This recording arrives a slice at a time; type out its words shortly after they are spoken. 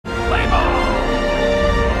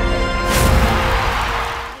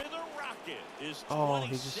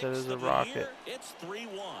he just said it was a rocket. It's 3-1.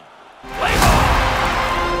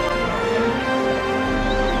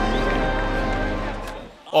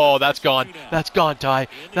 Oh, that's gone. That's gone, Ty.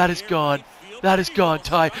 That is gone. That is gone,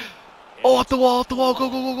 Ty. Oh, off the wall, off the wall. Go,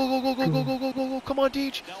 go, go, go, go, go, go, go, go, go, go. Come on,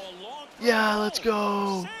 Deej. Yeah, let's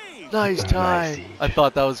go. Nice, Ty. I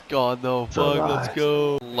thought that was gone, though. Fuck, let's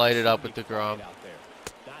go. Light it up with the Grom.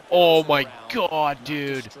 Oh, my God,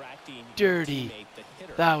 dude. Dirty.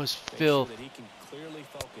 That was filth.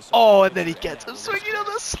 Oh, and then he gets him swinging on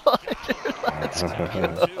the slider. Let's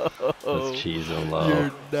go. That's cheese and low.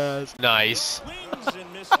 You're nasty. Nice.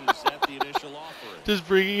 Just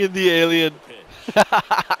bringing in the alien.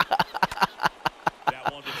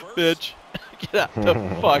 Bitch. Get the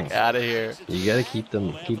fuck out of here. You gotta keep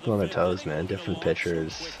them on their toes, man. Different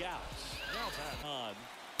pitchers.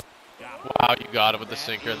 Wow, you got him with the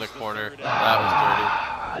sinker in the corner. That was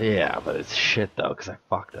dirty. Yeah, but it's shit though, because I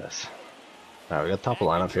fucked this. Alright, we got top of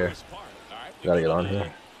lineup here. We gotta get on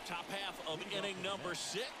here. Top half of inning number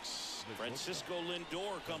 6. Francisco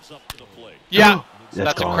Lindor comes up to the plate. Yeah,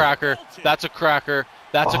 That's a cracker. That's a cracker.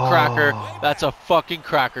 That's a cracker. That's a fucking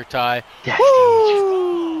cracker, Ty. Yes,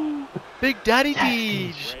 Woo! Big Daddy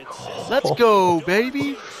Deej. Let's go,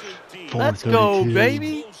 baby. Let's go,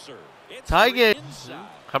 baby. Tie game.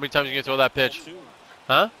 How many times are you gonna throw that pitch?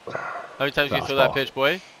 Huh? How many times are you gonna throw that pitch,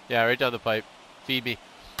 boy? Yeah, right down the pipe. Feed me.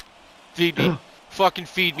 Feed me. Fucking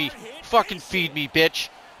feed me. Fucking feed me, bitch.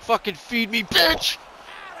 Fucking feed me, bitch.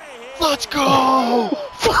 Let's go.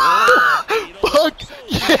 Fuck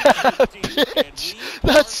yeah, bitch.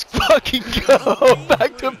 Let's fucking go.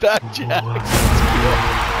 Back to back jacks.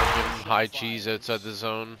 High cheese outside the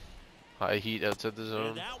zone. High heat outside the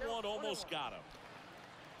zone.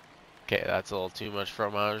 Okay, that's a little too much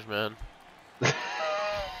fromage, man.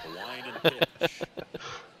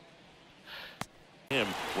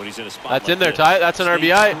 That's in there, Ty. That's an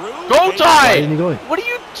RBI. Go, Ty! What are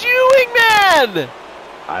you doing, man?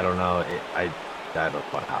 I don't know. I don't know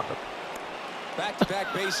what happened.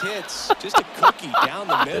 Back-to-back base hits, just a cookie down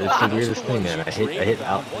the middle. It's the weirdest thing, man. I hit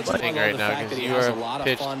out. Thing right now because you are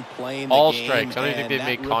pitched all strikes. I don't even think they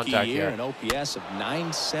made contact yet. An OPS of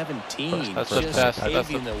 917. That's the best. That's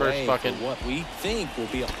the first fucking what we think will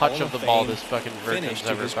be a touch of the ball this fucking virgin's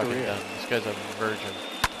ever fucking done. This guy's a virgin.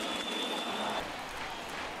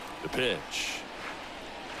 The pitch.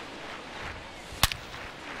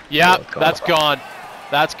 Yeah, that's gone.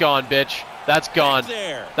 That's gone, bitch. That's gone.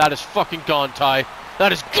 That is fucking gone, Ty.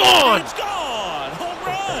 That is gone! It's gone! Home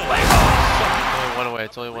run! Only one away.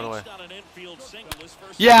 It's only one away.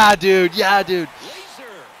 Yeah, dude. Yeah, dude.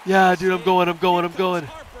 Yeah, dude. I'm going. I'm going. I'm going.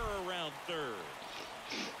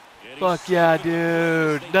 Fuck yeah,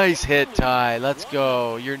 dude. Nice hit, Ty. Let's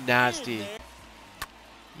go. You're nasty.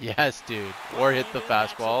 Yes, dude. Or hit the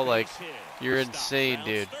fastball. Like, you're insane,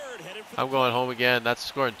 dude. I'm going home again. That's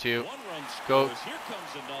scoring 2. Go.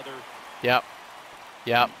 Yep.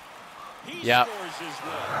 Yep. Yep.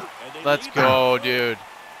 Let's go, dude.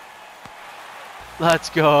 Let's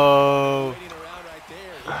go.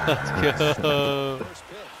 Let's go.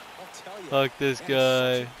 Fuck this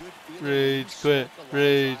guy. Rage quit.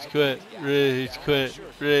 Rage quit. Rage quit.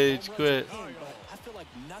 Rage quit.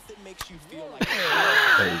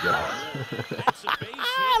 There you go.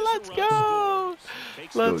 Let's go.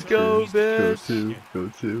 Let's go, bitch.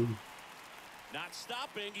 Go two. Not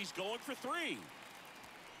stopping, he's going for 3.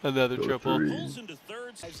 Another triple. Pulls into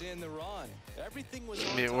third.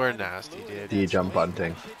 I mean, we're nasty, dude. Deej, I'm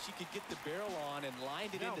bunting.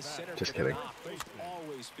 Just kidding.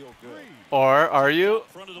 Or are you?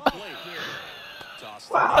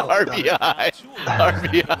 Wow. RBI.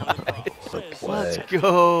 RBI. Let's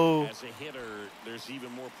go. As a hitter, there's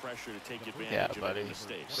even more pressure to take advantage Yeah, of buddy. any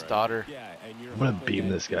mistake, right? Stoddard. I'm gonna beam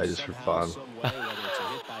this guy just for fun.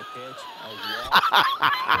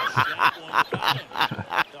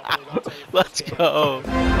 Let's go.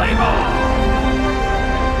 Play ball.